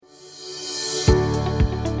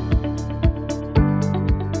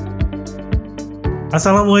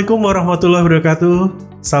Assalamualaikum warahmatullahi wabarakatuh.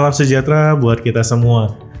 Salam sejahtera buat kita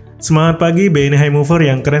semua. Semangat pagi BNI Mover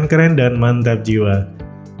yang keren-keren dan mantap jiwa.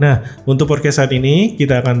 Nah, untuk podcast saat ini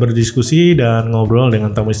kita akan berdiskusi dan ngobrol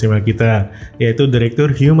dengan tamu istimewa kita, yaitu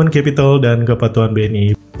Direktur Human Capital dan Kepatuhan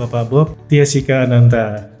BNI, Bapak Bob Tyasika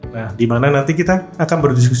Ananta. Nah, di mana nanti kita akan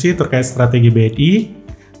berdiskusi terkait strategi BNI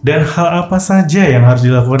dan hal apa saja yang harus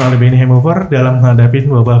dilakukan oleh BNI Mover dalam menghadapi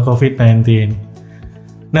wabah COVID-19.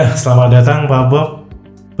 Nah, selamat datang Pak Bob.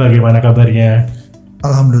 Bagaimana kabarnya?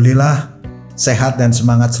 Alhamdulillah, sehat dan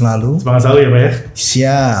semangat selalu. Semangat selalu ya Pak ya?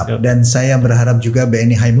 Siap. Dan saya berharap juga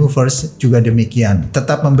BNI Movers juga demikian.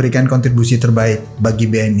 Tetap memberikan kontribusi terbaik bagi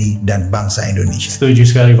BNI dan bangsa Indonesia. Setuju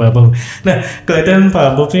sekali Pak Bob. Nah, kelihatan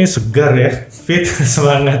Pak Bob ini segar ya, fit,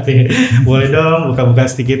 semangat nih. Boleh dong buka-buka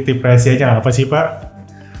sedikit tip rahasianya apa sih Pak?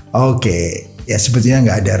 Oke. Ya sebetulnya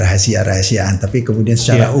nggak ada rahasia-rahasiaan, tapi kemudian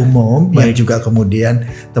secara umum yang juga kemudian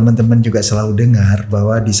teman-teman juga selalu dengar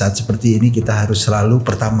bahwa di saat seperti ini kita harus selalu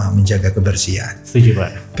pertama menjaga kebersihan. Setuju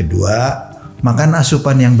Pak. Kedua, makan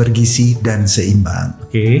asupan yang bergizi dan seimbang.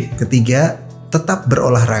 Ketiga, tetap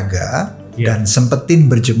berolahraga dan sempetin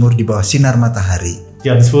berjemur di bawah sinar matahari.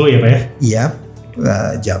 Jam 10 ya Pak ya? Iya,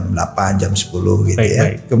 jam 8, jam 10 gitu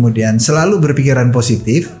baik. Kemudian selalu berpikiran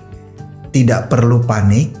positif, tidak perlu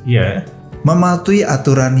panik. Mematuhi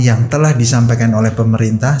aturan yang telah disampaikan oleh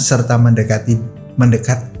pemerintah serta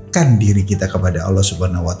mendekatkan diri kita kepada Allah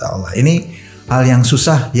Subhanahu wa taala. Ini hal yang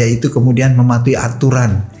susah, yaitu kemudian mematuhi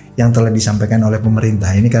aturan yang telah disampaikan oleh pemerintah.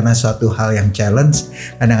 Ini karena suatu hal yang challenge.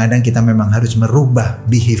 Kadang-kadang kita memang harus merubah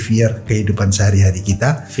behavior kehidupan sehari-hari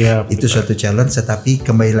kita. Itu suatu challenge, tetapi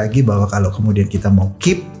kembali lagi bahwa kalau kemudian kita mau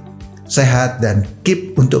keep sehat dan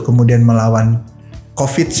keep untuk kemudian melawan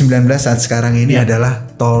COVID-19 saat sekarang ini adalah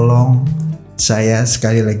tolong saya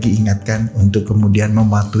sekali lagi ingatkan untuk kemudian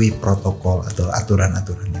mematuhi protokol atau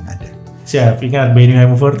aturan-aturan yang ada. Siap, ingat BNI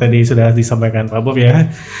Mover tadi sudah disampaikan Pak Bob ya.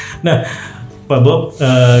 Nah, Pak Bob,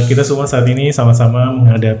 kita semua saat ini sama-sama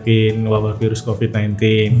menghadapi wabah virus COVID-19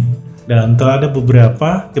 dan telah ada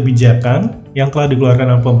beberapa kebijakan yang telah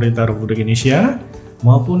dikeluarkan oleh pemerintah Republik Indonesia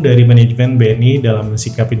maupun dari manajemen BNI dalam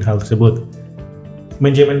mensikapi hal tersebut.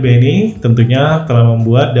 Manajemen BNI tentunya telah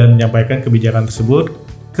membuat dan menyampaikan kebijakan tersebut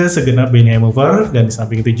ke segenap BNI Mover, dan di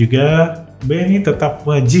samping itu juga BNI tetap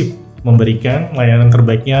wajib memberikan layanan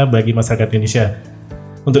terbaiknya bagi masyarakat Indonesia.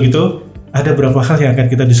 Untuk itu, ada beberapa hal yang akan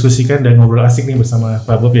kita diskusikan dan ngobrol asik nih bersama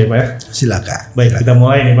Pak Bob ya Pak ya? Silakan. Baik, kita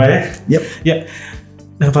mulai nih Pak ya? Ya.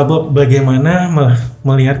 Nah Pak Bob, bagaimana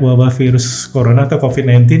melihat wabah virus corona atau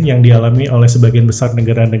COVID-19 yang dialami oleh sebagian besar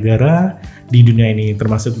negara-negara di dunia ini,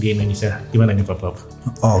 termasuk di Indonesia? Gimana nih Pak Bob?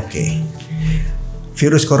 Oke.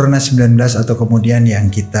 Virus Corona 19 atau kemudian yang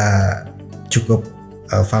kita cukup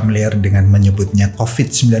familiar dengan menyebutnya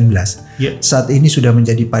COVID-19 saat ini sudah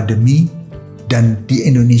menjadi pandemi dan di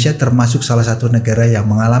Indonesia termasuk salah satu negara yang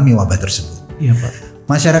mengalami wabah tersebut. Iya Pak.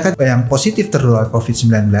 Masyarakat yang positif tertular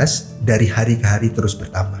COVID-19 dari hari ke hari terus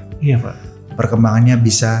bertambah. Iya Pak. Perkembangannya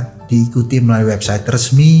bisa diikuti melalui website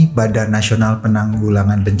resmi Badan Nasional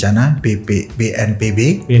Penanggulangan Bencana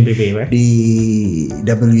BNPB di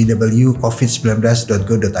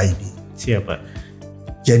www.covid19.go.id. Siap Pak.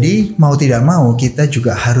 Jadi mau tidak mau kita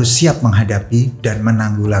juga harus siap menghadapi dan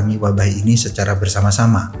menanggulangi wabah ini secara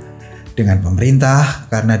bersama-sama dengan pemerintah,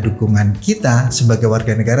 karena dukungan kita sebagai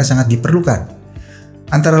warga negara sangat diperlukan.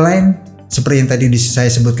 Antara lain seperti yang tadi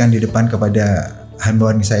saya sebutkan di depan kepada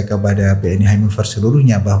himbauan saya kepada BNI Mover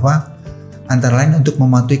seluruhnya, bahwa antara lain untuk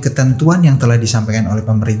mematuhi ketentuan yang telah disampaikan oleh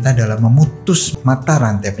pemerintah dalam memutus mata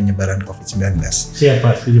rantai penyebaran COVID-19. Siap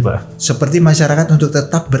Pak, setuju Pak. Seperti masyarakat untuk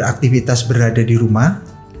tetap beraktivitas berada di rumah,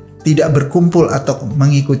 tidak berkumpul atau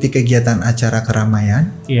mengikuti kegiatan acara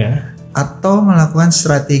keramaian, atau melakukan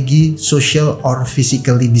strategi social or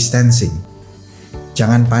physically distancing.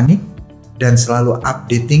 Jangan panik dan selalu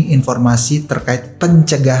updating informasi terkait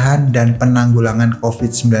pencegahan dan penanggulangan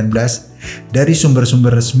COVID-19 dari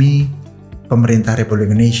sumber-sumber resmi pemerintah Republik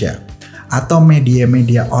Indonesia atau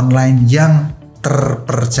media-media online yang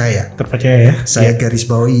terpercaya. Terpercaya ya? Saya garis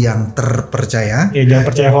bawahi yang terpercaya. Ya, jangan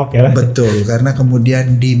percaya hoax ya. Betul, karena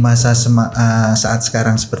kemudian di masa saat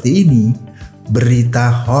sekarang seperti ini, berita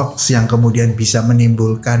hoax yang kemudian bisa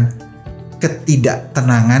menimbulkan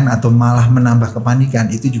ketidaktenangan atau malah menambah kepanikan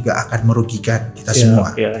itu juga akan merugikan kita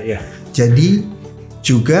semua. Jadi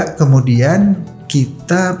juga kemudian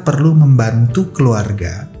kita perlu membantu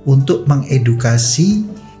keluarga untuk mengedukasi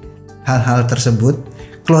hal-hal tersebut,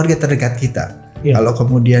 keluarga terdekat kita. Kalau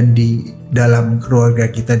kemudian di dalam keluarga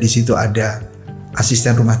kita di situ ada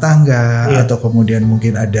asisten rumah tangga atau kemudian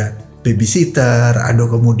mungkin ada babysitter, atau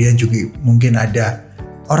kemudian juga mungkin ada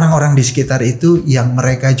orang-orang di sekitar itu yang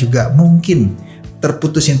mereka juga mungkin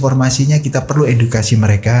terputus informasinya, kita perlu edukasi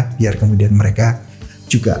mereka biar kemudian mereka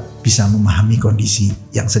juga bisa memahami kondisi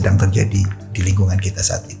yang sedang terjadi di lingkungan kita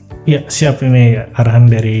saat ini. Ya, siap. Ini arahan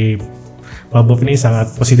dari Pak Bob ini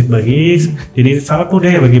sangat positif jadi sangat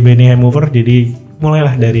mudah ya bagi BNI Mover, jadi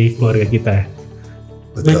mulailah dari keluarga kita.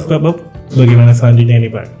 Betul. Baik, Pak Bob, bagaimana selanjutnya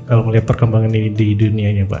ini Pak, kalau melihat perkembangan ini di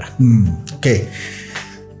dunianya Pak? Oke.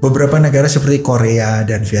 Beberapa negara seperti Korea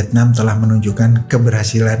dan Vietnam telah menunjukkan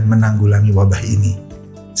keberhasilan menanggulangi wabah ini,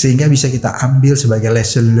 sehingga bisa kita ambil sebagai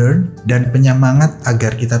lesson learned dan penyemangat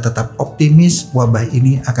agar kita tetap optimis wabah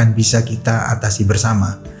ini akan bisa kita atasi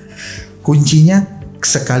bersama. Kuncinya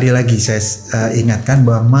sekali lagi saya ingatkan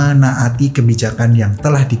bahwa menaati kebijakan yang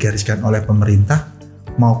telah digariskan oleh pemerintah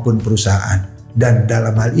maupun perusahaan, dan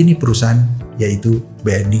dalam hal ini perusahaan yaitu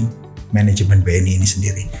BNI, manajemen BNI ini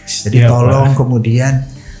sendiri. Jadi tolong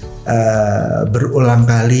kemudian berulang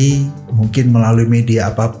kali mungkin melalui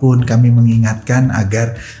media apapun kami mengingatkan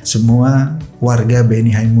agar semua warga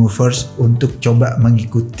BNI Movers untuk coba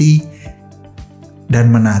mengikuti dan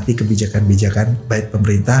menaati kebijakan-kebijakan baik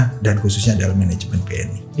pemerintah dan khususnya dalam manajemen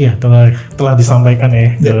BNI. Iya, telah disampaikan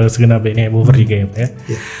ya ke segenap BNI Mover juga ya Pak ya.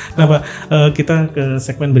 Nah Pak, kita ke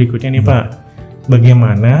segmen berikutnya nih Pak.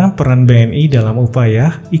 Bagaimana peran BNI dalam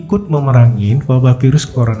upaya ikut memerangi wabah virus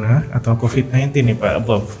corona atau COVID-19 nih Pak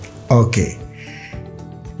Bob? Oke.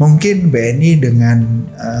 Mungkin BNI dengan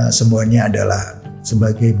semuanya adalah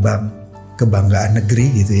sebagai bank kebanggaan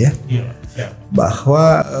negeri gitu ya. Iya.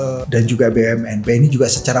 Bahwa dan juga BUMN, BNI juga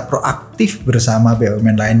secara proaktif bersama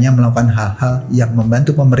BUMN lainnya melakukan hal-hal yang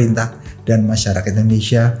membantu pemerintah dan masyarakat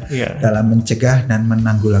Indonesia dalam mencegah dan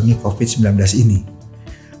menanggulangi COVID-19 ini.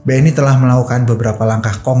 BNI telah melakukan beberapa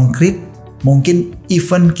langkah konkret, mungkin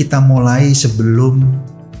even kita mulai sebelum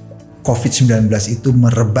COVID-19 itu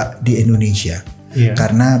merebak di Indonesia.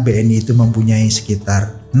 Karena BNI itu mempunyai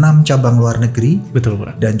sekitar 6 cabang luar negeri. Betul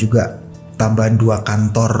Pak. Dan juga tambahan 2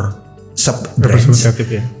 kantor sub-branch.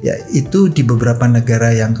 Ya, itu di beberapa negara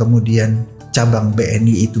yang kemudian cabang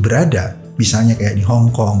BNI itu berada, misalnya kayak di Hong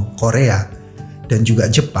Kong, Korea, dan juga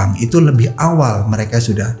Jepang, itu lebih awal mereka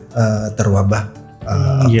sudah terwabah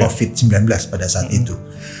COVID-19 pada saat itu.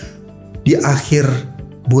 Di akhir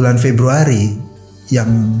bulan Februari, yang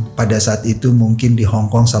pada saat itu mungkin di Hong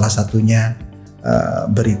Kong salah satunya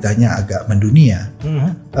beritanya agak mendunia,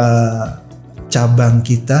 cabang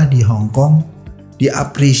kita di Hong Kong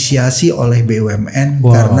diapresiasi oleh BUMN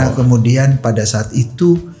karena kemudian pada saat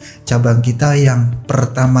itu cabang kita yang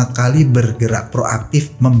pertama kali bergerak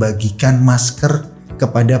proaktif membagikan masker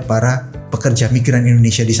kepada para pekerja migran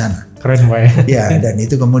Indonesia di sana. Keren Pak ya. Ya, dan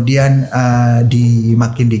itu kemudian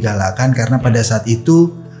makin digalakkan karena pada saat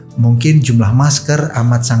itu mungkin jumlah masker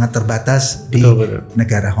amat sangat terbatas di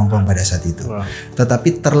negara Hong Kong pada saat itu.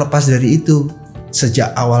 Tetapi terlepas dari itu,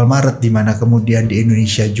 sejak awal Maret di mana kemudian di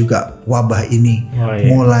Indonesia juga wabah ini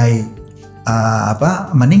mulai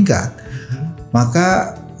meningkat,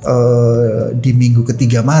 maka di minggu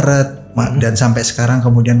ketiga Maret dan sampai sekarang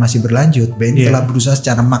kemudian masih berlanjut, BNI telah berusaha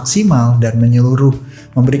secara maksimal dan menyeluruh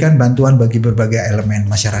memberikan bantuan bagi berbagai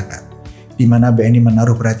elemen masyarakat, di mana BNI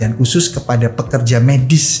menaruh perhatian khusus kepada pekerja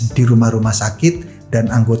medis di rumah-rumah sakit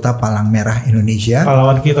dan anggota Palang Merah Indonesia.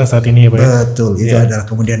 Pahlawan kita saat ini ya Pak. Betul, itu adalah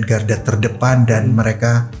kemudian garda terdepan dan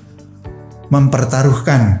mereka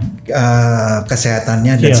mempertaruhkan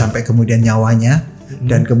kesehatannya dan sampai kemudian nyawanya.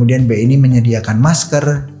 Dan kemudian BNI menyediakan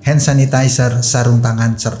masker, hand sanitizer, sarung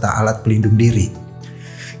tangan, serta alat pelindung diri.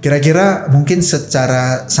 Kira-kira mungkin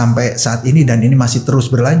secara sampai saat ini dan ini masih terus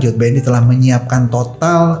berlanjut, BNI telah menyiapkan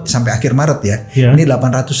total sampai akhir Maret ya. Ini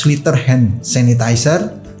 800 liter hand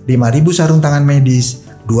sanitizer, 5.000 sarung tangan medis,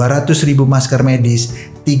 200.000 masker medis,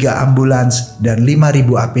 3 ambulans, dan 5.000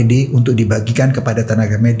 APD untuk dibagikan kepada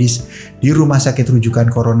tenaga medis di rumah sakit rujukan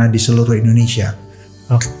corona di seluruh Indonesia.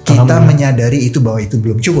 Kita menyadari itu bahwa itu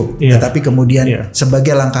belum cukup, tetapi kemudian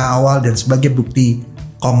sebagai langkah awal dan sebagai bukti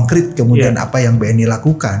konkret kemudian apa yang BNI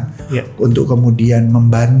lakukan untuk kemudian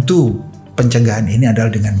membantu pencegahan ini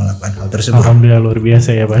adalah dengan melakukan hal tersebut. Alhamdulillah, luar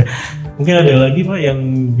biasa ya Pak. Mungkin ada lagi Pak yang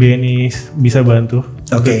BNI bisa bantu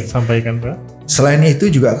sampaikan Pak? Selain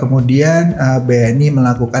itu juga kemudian BNI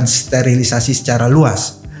melakukan sterilisasi secara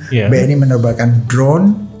luas. BNI menerbangkan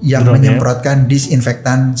drone yang menyemprotkan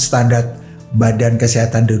disinfektan standar Badan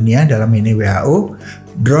Kesehatan Dunia dalam ini WHO.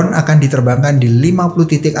 Drone akan diterbangkan di 50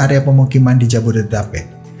 titik area pemukiman di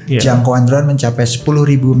Jabodetabek. Jangkauan drone mencapai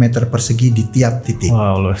 10.000 meter persegi di tiap titik.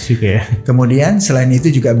 Wow, luas juga ya. Kemudian selain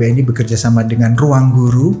itu juga BNI bekerja sama dengan Ruang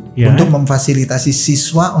Guru untuk memfasilitasi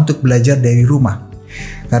siswa untuk belajar dari rumah.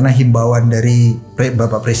 Karena himbauan dari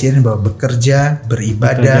Bapak Presiden bahwa bekerja,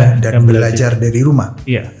 beribadah, dan belajar dari rumah.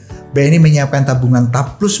 BNI menyiapkan tabungan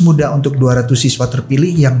Taplus Muda untuk 200 siswa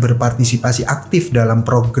terpilih yang berpartisipasi aktif dalam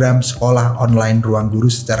program sekolah online ruang guru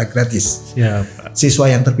secara gratis. Siap. Siswa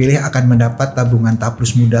yang terpilih akan mendapat tabungan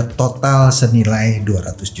Taplus Muda total senilai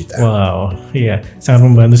 200 juta. Wow, iya, sangat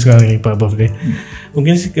membantu sekali Pak Bob deh.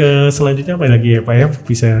 Mungkin selanjutnya apa lagi ya Pak ya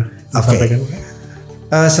bisa disampaikan?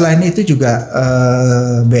 Selain itu juga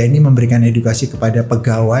BNI memberikan edukasi kepada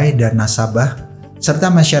pegawai dan nasabah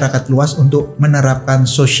serta masyarakat luas untuk menerapkan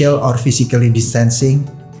social or physically distancing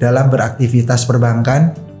dalam beraktivitas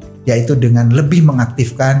perbankan, yaitu dengan lebih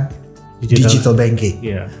mengaktifkan digital banking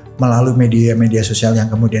melalui media-media sosial yang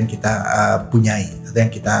kemudian kita punyai atau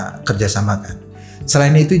yang kita kerjasamakan.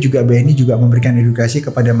 Selain itu juga BNI juga memberikan edukasi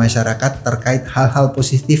kepada masyarakat terkait hal-hal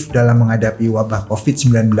positif dalam menghadapi wabah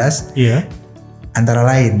COVID-19, antara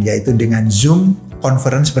lain yaitu dengan Zoom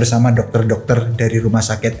conference bersama dokter-dokter dari Rumah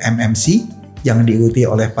Sakit MMC yang diikuti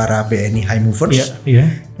oleh para BNI High Movers.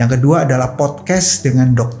 Yang kedua adalah podcast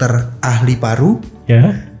dengan dokter ahli paru.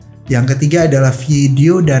 Yang ketiga adalah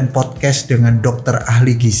video dan podcast dengan dokter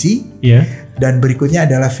ahli gizi. Dan berikutnya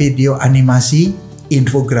adalah video animasi,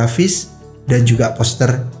 infografis, dan juga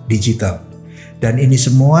poster digital. Dan ini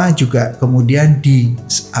semua juga kemudian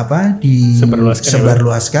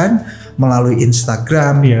disebarluaskan melalui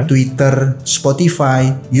Instagram, Twitter,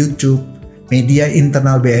 Spotify, YouTube, media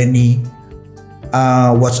internal BNI,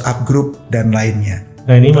 WhatsApp group dan lainnya.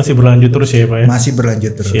 Nah ini masih berlanjut terus ya Pak ya? Masih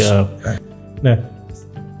berlanjut terus. Siap. Nah,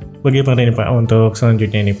 bagaimana ini Pak untuk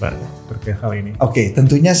selanjutnya ini Pak terkait hal ini? Oke,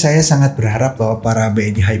 tentunya saya sangat berharap bahwa para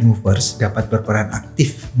BNI High Movers dapat berperan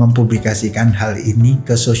aktif mempublikasikan hal ini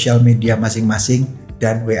ke sosial media masing-masing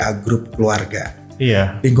dan WA group keluarga,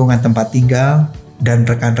 lingkungan tempat tinggal, dan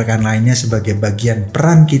rekan-rekan lainnya sebagai bagian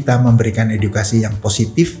peran kita memberikan edukasi yang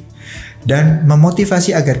positif dan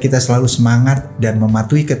memotivasi agar kita selalu semangat dan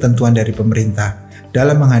mematuhi ketentuan dari pemerintah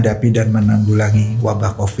dalam menghadapi dan menanggulangi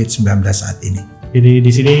wabah COVID-19 saat ini. Jadi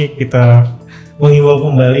di sini kita menghimbau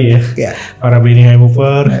kembali ya. Para BNI High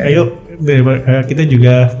Mover, ayo kita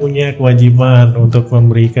juga punya kewajiban untuk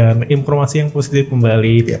memberikan informasi yang positif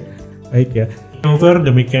kembali. Baik ya. Mover,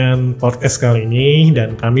 demikian podcast kali ini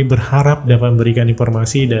dan kami berharap dapat memberikan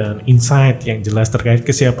informasi dan insight yang jelas terkait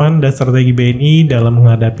kesiapan dan strategi BNI dalam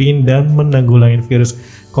menghadapi dan menanggulangi virus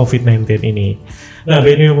COVID-19 ini. Nah,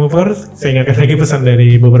 BNI Mover, saya ingatkan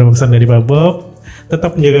lagi beberapa pesan dari Pak Bob.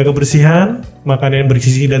 Tetap menjaga kebersihan, makanan yang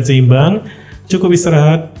bergizi dan seimbang, cukup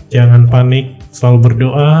istirahat, jangan panik, selalu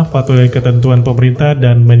berdoa, patuhi ketentuan pemerintah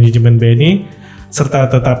dan manajemen BNI, serta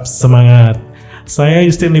tetap semangat. Saya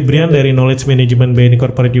Justin Librian dari Knowledge Management BNI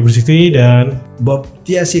Corporate University dan Bob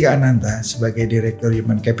Tyasika Ananta sebagai Direktur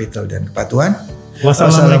Human Capital dan Kepatuhan.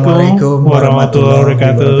 Wassalamualaikum warahmatullahi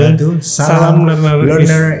wabarakatuh. Salam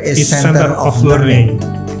learner is center of learning.